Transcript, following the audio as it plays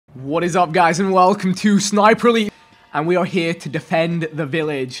What is up, guys, and welcome to Sniper Elite. And we are here to defend the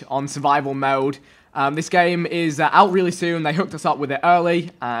village on survival mode. This game is out really soon. They hooked us up with it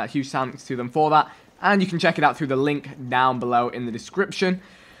early. Huge thanks to them for that. And you can check it out through the link down below in the description.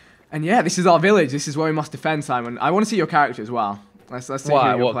 And yeah, this is our village. This is where we must defend, Simon. I want to see your character as well. Let's see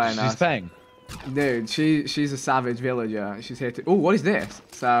who you're playing as. She's paying. Dude, she's a savage villager. She's here to. Oh, what is this?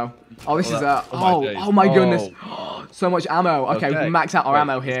 So, this is a. Oh my goodness, so much ammo. Okay, we can max out our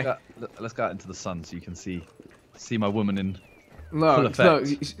ammo here. Let's go out into the sun so you can see my woman in. Look,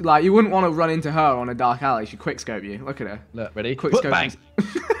 like you wouldn't want to run into her on a dark alley. She quickscope you. Look at her. Look, ready? Quick scope. Bang.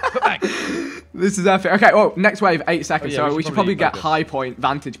 Bang. This is epic. Okay, oh, next wave, 8 seconds. Yeah, so we should probably get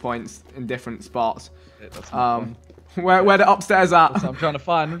vantage points in different spots. Yeah, where the upstairs at? That's what I'm trying to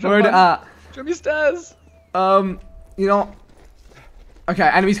find. Where it at? Show me stairs. You know. Okay,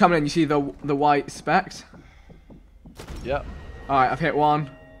 enemies coming in. You see the white specks? Yep. All right, I've hit one.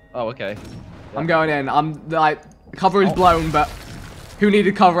 Oh, okay. Yep. I'm going in. I'm like, cover is blown, but who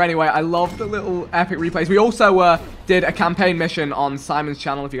needed cover anyway? I love the little epic replays. We also did a campaign mission on Simon's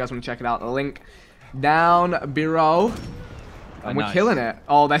channel. If you guys want to check it out, the link down below. And we're killing it.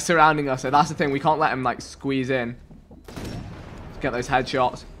 Oh, they're surrounding us. So that's the thing. We can't let them like squeeze in. Let's get those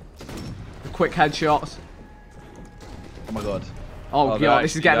headshots. The quick headshots. Oh my god. Oh god,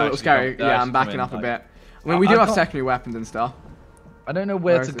 this is getting a little scary. Yeah, I'm backing up a bit. I mean, we do have secondary weapons and stuff. I don't know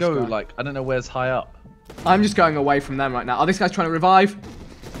where to go. Like, I don't know where's high up. I'm just going away from them right now. Oh, this guy's trying to revive.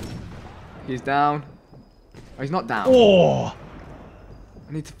 He's down. Oh, he's not down. Oh!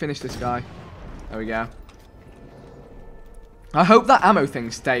 I need to finish this guy. There we go. I hope that ammo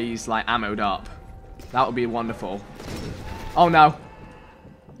thing stays, like, ammoed up. That would be wonderful. Oh, no.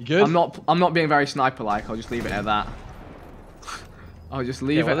 You good? I'm not being very sniper-like. I'll just leave it at that. I'll just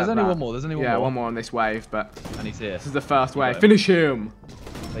leave it at that. There's only one more. There's only one more. Yeah, one more on this wave, but... And he's here. This is the first wave. Finish him!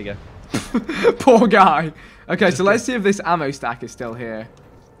 There you go. Poor guy. Okay, so let's see if this ammo stack is still here.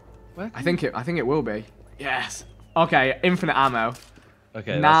 Where? I think it will be. Yes. Okay, infinite ammo.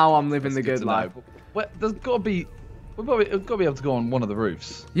 Okay. Now I'm living the good life. There's got to be. We've got to be able to go on one of the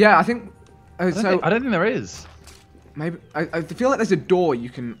roofs. Yeah, I think. I don't think there is. Maybe I feel like there's a door you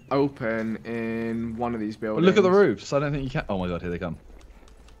can open in one of these buildings. But look at the roofs. I don't think you can. Oh my god, here they come.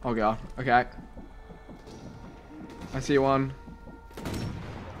 Oh god. Okay. I see one.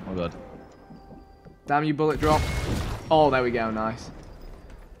 Oh god. Damn you, bullet drop. Oh, there we go. Nice.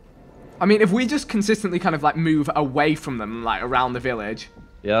 I mean, if we just consistently kind of like move away from them, like around the village.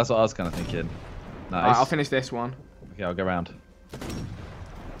 Yeah, that's what I was kind of thinking. Nice. Alright, I'll finish this one. Okay, I'll go around.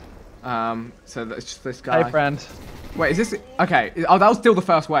 So that's just this guy. Hey, friend. Wait, is this... Okay. Oh, that was still the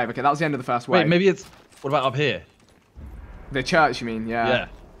first wave. Okay, that was the end of the first wave. Wait, maybe it's... What about up here? The church, you mean? Yeah. Yeah. If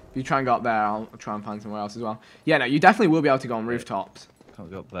you try and go up there, I'll try and find somewhere else as well. Yeah, no, you definitely will be able to go on rooftops. Can't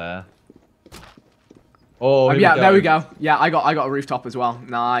go up there. Oh, yeah, there we go. Yeah, I got a rooftop as well.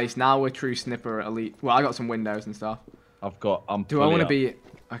 Nice. Now we're true snipper elite. Well, I got some windows and stuff. Do I want to be...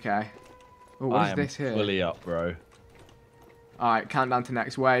 Okay. Oh, what is this here? Fully up, bro. Alright, countdown to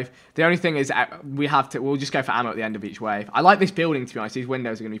next wave. The only thing is we'll just go for ammo at the end of each wave. I like this building, to be honest. These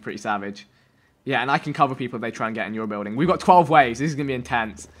windows are going to be pretty savage. Yeah, and I can cover people if they try and get in your building. We've got 12 waves. This is going to be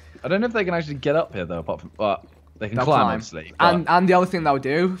intense. I don't know if they can actually get up here, though, apart from... But they can climb, obviously. And the other thing they'll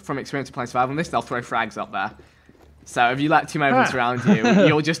do, from experience of playing survival on this, they'll throw frags up there. So if you let two men surround you,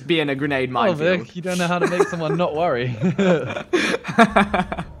 you'll just be in a grenade minefield. Oh, Vic, you don't know how to make someone not worry. Okay,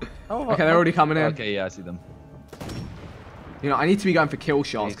 they're already coming in. Okay, yeah, I see them. You know, I need to be going for kill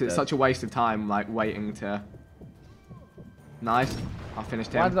shots because it's such a waste of time, like, waiting to... Nice. I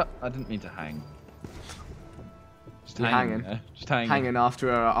finished him. I didn't mean to hang. Just hanging. Yeah. Just hanging. Hanging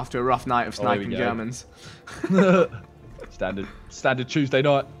after a rough night of sniping Germans. Standard Tuesday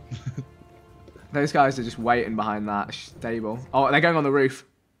night. Those guys are just waiting behind that stable. Oh, they're going on the roof.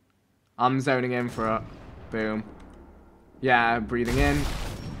 I'm zoning in for it. Boom. Yeah, breathing in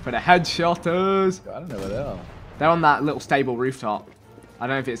for the headshotters. I don't know where they are. They're on that little stable rooftop. I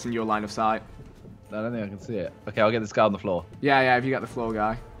don't know if it's in your line of sight. I don't think I can see it. Okay, I'll get this guy on the floor. Yeah, if you get the floor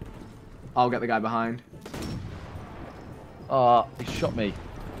guy. I'll get the guy behind. Oh, he shot me.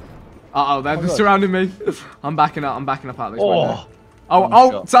 Uh-oh, they're surrounding me. I'm backing up out this window.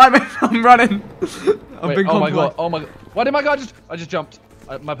 Oh, Simon, I'm running. I've been oh my god, Why did my guy I just jumped.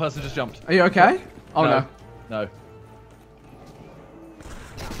 My person just jumped. Are you okay? Oh no. No.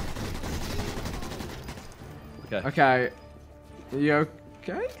 Okay. Okay. Are you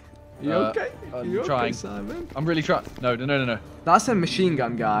okay? You okay? I'm trying. Okay, Simon? I'm really trying. No. That's a machine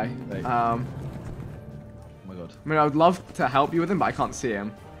gun guy. Oh my god. I mean, I would love to help you with him, but I can't see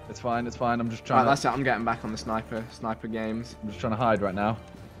him. It's fine. I'm just trying. Right, that's it. I'm getting back on the sniper games. I'm just trying to hide right now.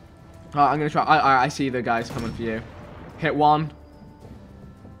 Alright, I'm gonna try. I see the guys coming for you. Hit one.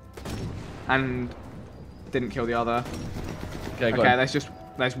 And didn't kill the other. Okay, Okay,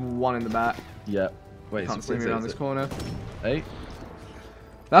 there's one in the back. Yeah. Wait, Can't see me around this corner. Hey.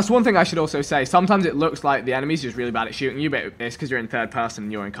 That's one thing I should also say. Sometimes it looks like the enemy's just really bad at shooting you, but it's because you're in third person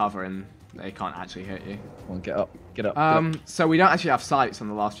and you're in cover and they can't actually hit you. Come on, get up. Get up. Get up. So we don't actually have sights on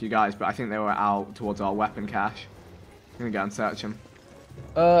the last few guys, but I think they were out towards our weapon cache. I'm gonna go and search them.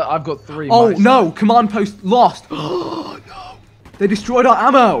 I've got 3. Oh no! Command post lost. Oh no! They destroyed our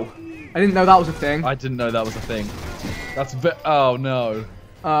ammo. I didn't know that was a thing. I didn't know that was a thing. That's oh no.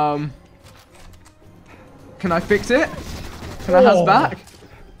 Can I fix it? Can I has back?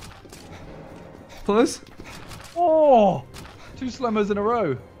 Please? Oh! 2 slummers in a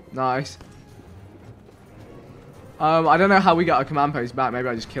row. Nice. I don't know how we got our command post back. Maybe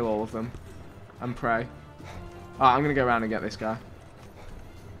I just kill all of them and pray. Alright, I'm gonna go around and get this guy.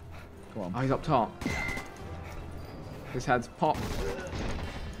 Come on. Oh, he's up top. His head's popped.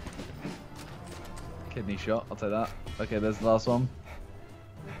 Kidney shot. I'll take that. Okay, there's the last one.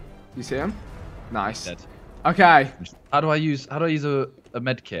 You see him? Nice. Dead. Okay. How do I use a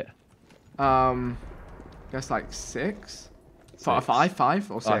med kit? Guess like 6?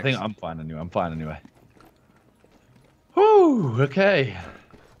 5 or 6? Oh, I think I'm fine anyway. I'm fine anyway. Whew, okay.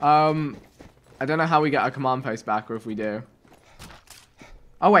 I don't know how we get our command post back or if we do.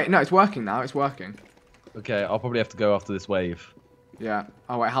 Oh wait, no, it's working now. It's working. Okay, I'll probably have to go after this wave. Yeah.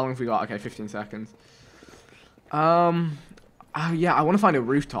 Oh wait, how long have we got? Okay, 15 seconds. Oh yeah, I want to find a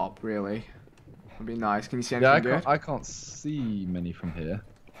rooftop, really. That'd be nice. Can you see anything good? I can't see many from here.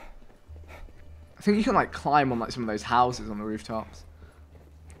 I think you can like climb on like some of those houses on the rooftops.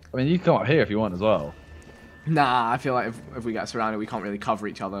 I mean, you can come up here if you want as well. Nah, I feel like if we get surrounded, we can't really cover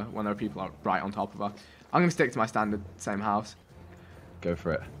each other when there are people right on top of us. I'm gonna stick to my standard same house. Go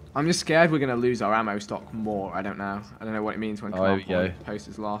for it. I'm just scared we're gonna lose our ammo stock more. I don't know. I don't know what it means when command post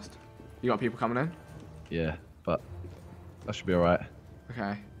is lost. You got people coming in? Yeah, but that should be alright.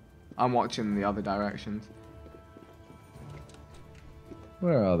 Okay. I'm watching the other directions.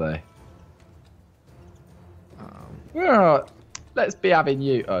 Where are they? Where are... Let's be having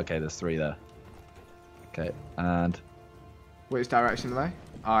you. Oh, okay, there's 3 there. Okay, and... Which direction are they?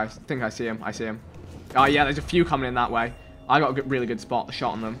 Oh, I think I see him. I see him. Oh, yeah, there's a few coming in that way. I got a really good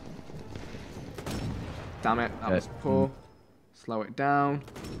shot on them. Damn it, that was poor. Slow it down.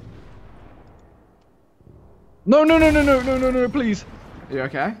 No, please. Are you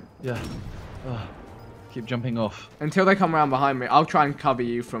okay? Yeah. Oh, keep jumping off. Until they come around behind me, I'll try and cover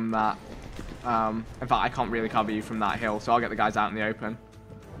you from that. In fact, I can't really cover you from that hill, so I'll get the guys out in the open.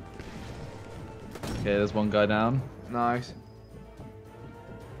 Okay, there's one guy down. Nice.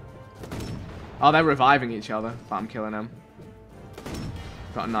 Oh, they're reviving each other, but I'm killing them.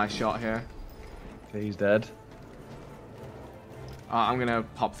 Got a nice shot here. Okay, he's dead. I'm gonna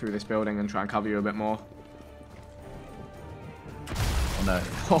pop through this building and try and cover you a bit more. Oh no.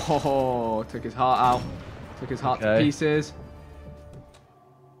 Oh, took his heart out. Took his heart to pieces.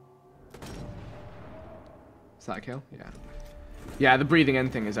 Is that a kill? Yeah. Yeah, the breathing in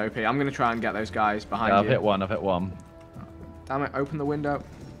thing is OP. I'm gonna try and get those guys behind you. I've hit one. I've hit one. Damn it! Open the window.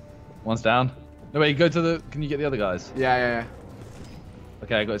 One's down. No wait, go to the. Can you get the other guys? Yeah.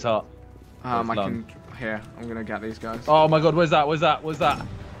 Okay, I got his heart. I can. Here, I'm gonna get these guys. Oh my god, where's that? Where's that? Where's that?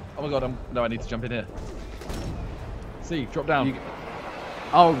 Oh my god, no, I need to jump in here. See, drop down.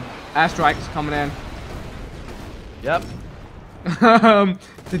 Oh, airstrikes coming in. Yep.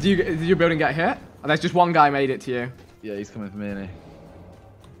 Did your building get hit? Oh, there's just one guy made it to you. Yeah, he's coming for me, isn't he?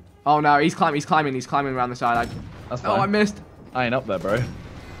 Oh no, he's climbing around the side. That's fine. Oh, I missed. I ain't up there, bro.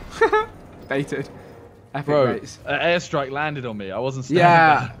 Baited. Epic Bro, rates. An airstrike landed on me. I wasn't standing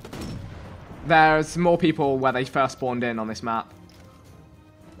there. there. There's more people where they first spawned in on this map.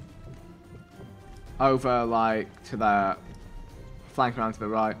 Over, like, to the... Flank around to the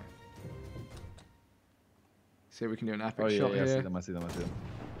right. See if we can do an epic shot here. I see them, I see them.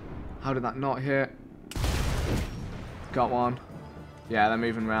 How did that not hit? Got one. Yeah, they're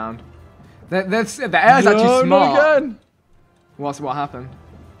moving around. The air's actually smart. Not again. What happened?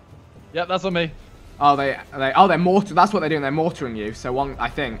 Yep, that's on me. Oh, they're mortar. That's what they're doing. They're mortaring you. So one, I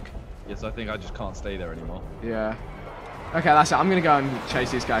think. Yes, I think I just can't stay there anymore. Yeah. Okay, that's it. I'm gonna go and chase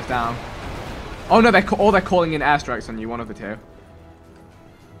these guys down. Oh no, they're calling in airstrikes on you. One of the two.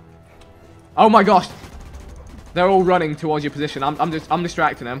 Oh my gosh. They're all running towards your position. I'm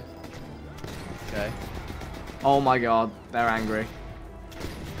distracting them. Okay. Oh my god, they're angry.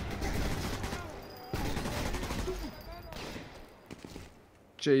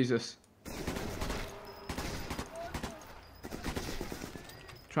 Jesus.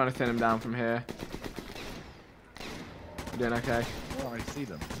 Trying to thin them down from here. You're doing okay. Oh, I see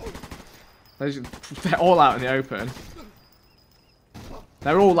them. They're all out in the open.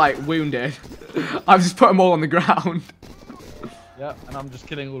 They're all like wounded. I've just put them all on the ground. Yeah, and I'm just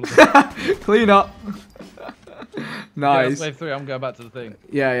killing all of them. Clean up. Nice. Yeah, that's wave 3. I'm going back to the thing.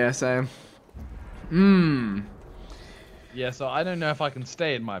 Yeah, same. Yeah, so I don't know if I can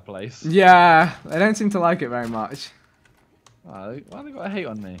stay in my place. Yeah, they don't seem to like it very much. Oh, why have they got a hate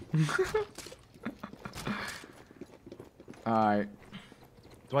on me? Alright.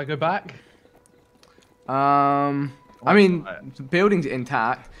 Do I go back? I mean, the building's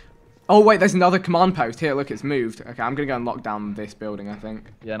intact. Oh wait, there's another command post here. Look, it's moved. Okay, I'm gonna go and lock down this building, I think.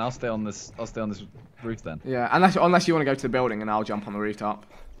 Yeah, and I'll stay on this. I'll stay on this roof then. Yeah, unless you want to go to the building, and I'll jump on the rooftop.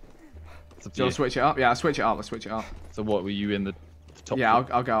 It's up to Do you want you. to switch it up? Yeah, I'll switch it up. Let's switch it up. So what, were you in the top Yeah,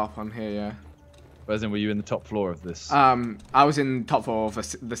 floor? I'll go up on here. Yeah. Whereas in, were you in the top floor of this? I was in top floor of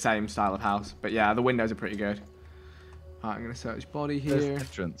the same style of house, but yeah, the windows are pretty good. Alright, I'm gonna search body There's here.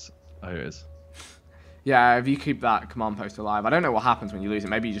 entrance. Oh, here it is. Yeah, if you keep that command post alive, I don't know what happens when you lose it.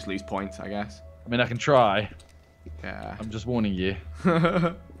 Maybe you just lose points, I guess. I mean, I can try. Yeah. I'm just warning you.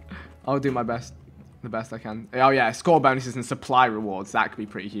 I'll do my best, the best I can. Oh yeah, score bonuses and supply rewards. That could be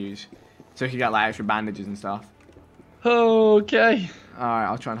pretty huge. So you can get like extra bandages and stuff. Okay. Alright,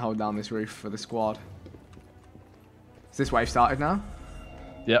 I'll try and hold down this roof for the squad. Is this wave started now?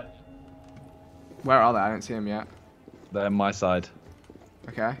 Yep. Where are they? I don't see them yet. They're on my side.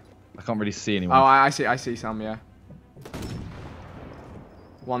 Okay. I can't really see anyone. Oh, I see some, yeah.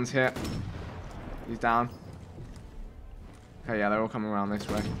 One's hit. He's down. Okay, yeah, they're all coming around this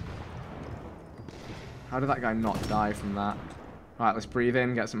way. How did that guy not die from that? Alright, let's breathe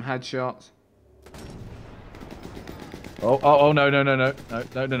in, get some headshots. Oh,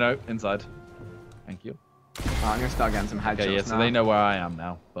 no. Inside. Thank you. Alright, I'm gonna start getting some headshots Okay, yeah, so now. they know where I am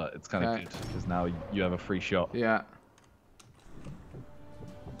now, but it's kind of Okay. good, because now you have a free shot. Yeah.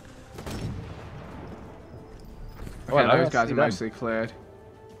 Oh, Okay, hello, those guys see are them. mostly cleared.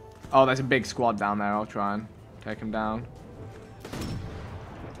 Oh, there's a big squad down there. I'll try and take them down.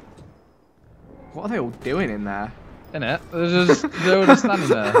 What are they all doing in there? Innit? They're all just standing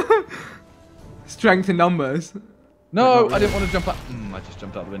there. Strength in numbers. No, I didn't want to jump out. I just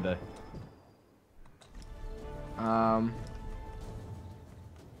jumped out the window.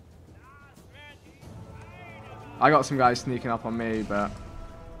 I got some guys sneaking up on me, but...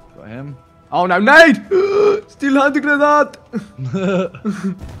 Got him. Oh no, nade! Still had the grenade!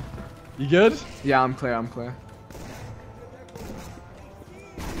 You good? Yeah, I'm clear, I'm clear.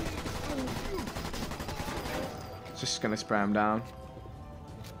 Just gonna spray him down.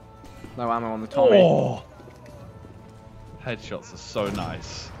 No ammo on the Tommy. Oh! Headshots are so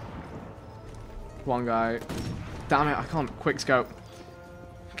nice. One guy. Damn it, I can't quick scope.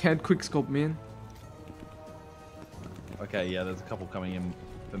 Can't quick scope me in. Okay, yeah, there's a couple coming in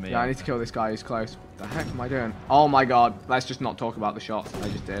for me. Yeah, I need to kill this guy who's close. What the heck am I doing? Oh my god, let's just not talk about the shots I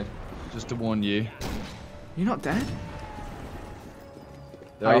just did. Just to warn you. You're not dead?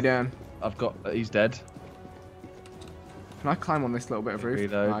 How you doing? I've got... he's dead. Can I climb on this little bit of roof?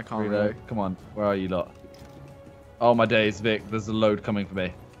 Reload, No, I can't reload. really. Come on, where are you lot? Oh my days, Vic, there's a load coming for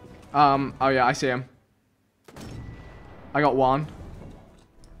me. Oh yeah, I see him. I got one.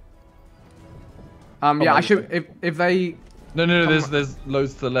 Yeah, I should, if they... No, there's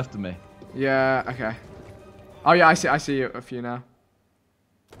loads to the left of me. Yeah, okay. Oh yeah, I see a few now.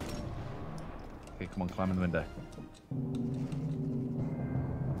 Okay, come on, climb in the window.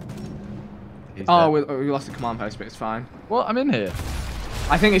 He's Oh, dead. we lost the command post, but it's fine. Well, I'm in here.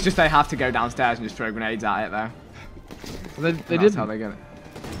 I think it's just they have to go downstairs and just throw grenades at it, though. Well, they That's didn't. how they get it.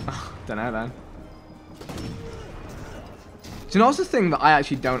 Don't know, then. Do you know what's the thing that I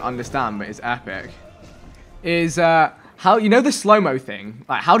actually don't understand, but is epic? Is, how, you know the slow-mo thing?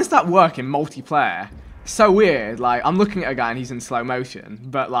 Like, how does that work in multiplayer? So weird. Like, I'm looking at a guy and he's in slow motion,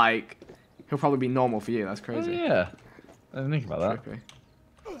 but, like, he'll probably be normal for you. That's Oh, crazy. yeah. I didn't think about that.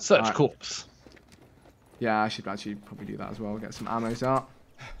 Trippy. Search Alright. corpse. Yeah, I should actually probably do that as well. Get some ammos out.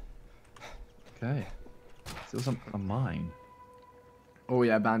 Okay. Still a mine. Oh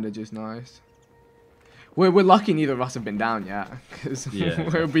yeah, bandage is nice. We're lucky neither of us have been down yet, because Yeah.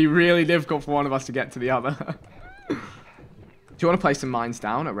 it would be really difficult for one of us to get to the other. Do you want to place some mines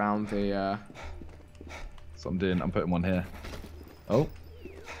down around the... That's what I'm doing. I'm putting one here. Oh.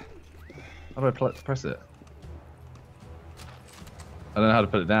 How do I press it? I don't know how to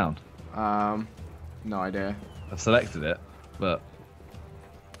put it down. No idea. I've selected it, but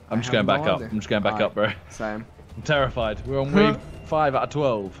I I'm just have going no back up. idea. I'm just going back Alright, up, bro. Same. I'm terrified. We're on wave 5 out of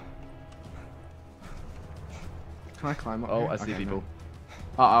 12. Can I climb up Oh, here? I see Okay, people.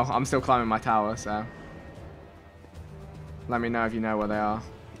 Uh-oh, I'm still climbing my tower, so... Let me know if you know where they are.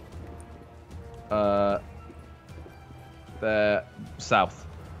 They're south.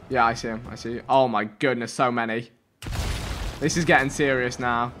 Yeah, I see them. I see. Oh my goodness, so many. This is getting serious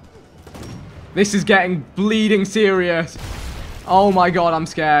now. This is getting bleeding serious. Oh my god, I'm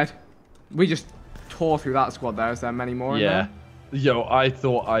scared. We just tore through that squad there. Is there many more in there? Yo, I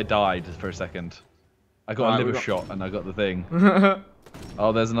thought I died for a second. I got a liver shot and I got the thing.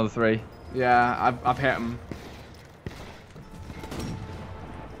 Oh, there's another 3. Yeah, I've hit them.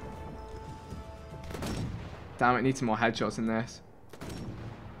 Damn it, need some more headshots in this.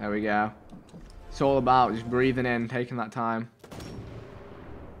 There we go. It's all about just breathing in, taking that time.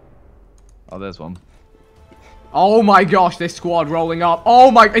 Oh, there's one. Oh my gosh, this squad rolling up.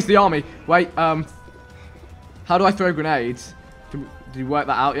 Oh my, it's the army. Wait, how do I throw grenades? Did you work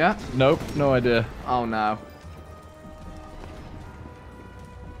that out yet? Nope, no idea. Oh no.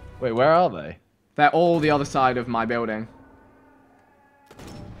 Wait, where are they? They're all the other side of my building.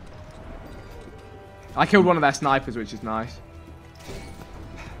 I killed one of their snipers, which is nice.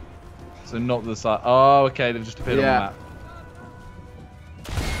 So not the side. Oh, okay, they've just appeared on the map.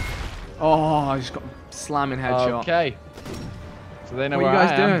 Oh, I just got slamming headshot. Okay. So they know what where are you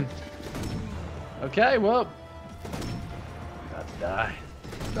guys doing? Okay, well. Got to die.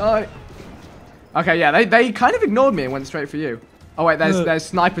 Die. Okay, yeah, they kind of ignored me and went straight for you. Oh wait, there's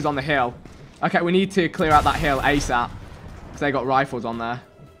snipers on the hill. Okay, we need to clear out that hill ASAP. Because they got rifles on there.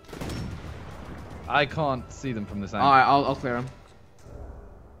 I can't see them from this angle. Alright, I'll clear them.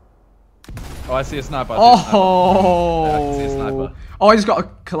 Oh, I see a sniper. Oh! Yeah, I can see a sniper. Oh, I just got a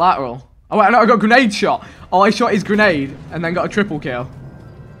collateral. Oh wait, no, I got a grenade shot. Oh, I shot his grenade and then got a triple kill.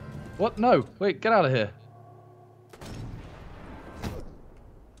 What? No. Wait, get out of here.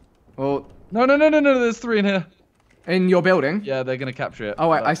 Well, no, there's 3 in here. in your building? Yeah, they're going to capture it. Oh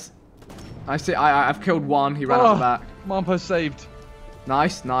wait, I see, I've killed one. He ran out the back. Marpo saved.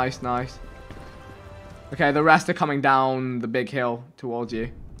 Nice, nice, nice. Okay, the rest are coming down the big hill towards you.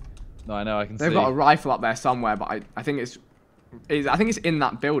 No, I know, I can see. They've got a rifle up there somewhere, but I think it's in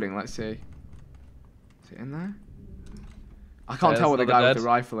that building. Let's see. Is it in there? I can't tell what the guy with the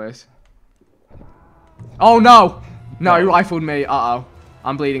rifle is. Oh no! No, he rifled me. Uh-oh.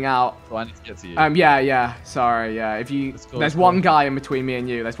 I'm bleeding out. Oh, I need to get to you. Yeah. Sorry, yeah. If you, there's one guy in between me and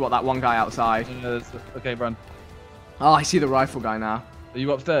you. There's that one guy outside. Okay, run. Oh, I see the rifle guy now. Are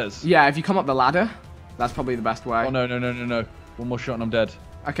you upstairs? Yeah, if you come up the ladder, that's probably the best way. Oh, no. One more shot and I'm dead.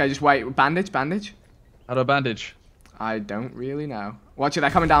 Okay, just wait. Bandage. How do I bandage? I don't really know. Watch it, they're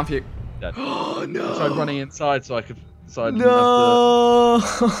coming down for you. Dead. Oh, no. I tried running inside so I could... No!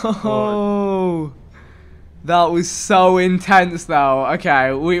 That was so intense, though.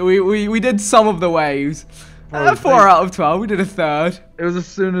 Okay, we did some of the waves. 4 out of 12. We did a third. It was as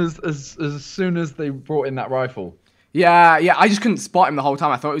soon as they brought in that rifle. Yeah. I just couldn't spot him the whole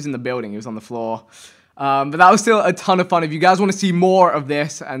time. I thought he was in the building. He was on the floor. But that was still a ton of fun. If you guys want to see more of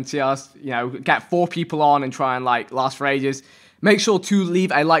this and see us, get 4 people on and try and last for ages, make sure to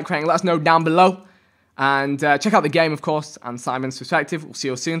leave a like rating. Let us know down below. And check out the game, of course, and Simon's perspective. We'll see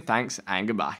you all soon. Thanks, and goodbye.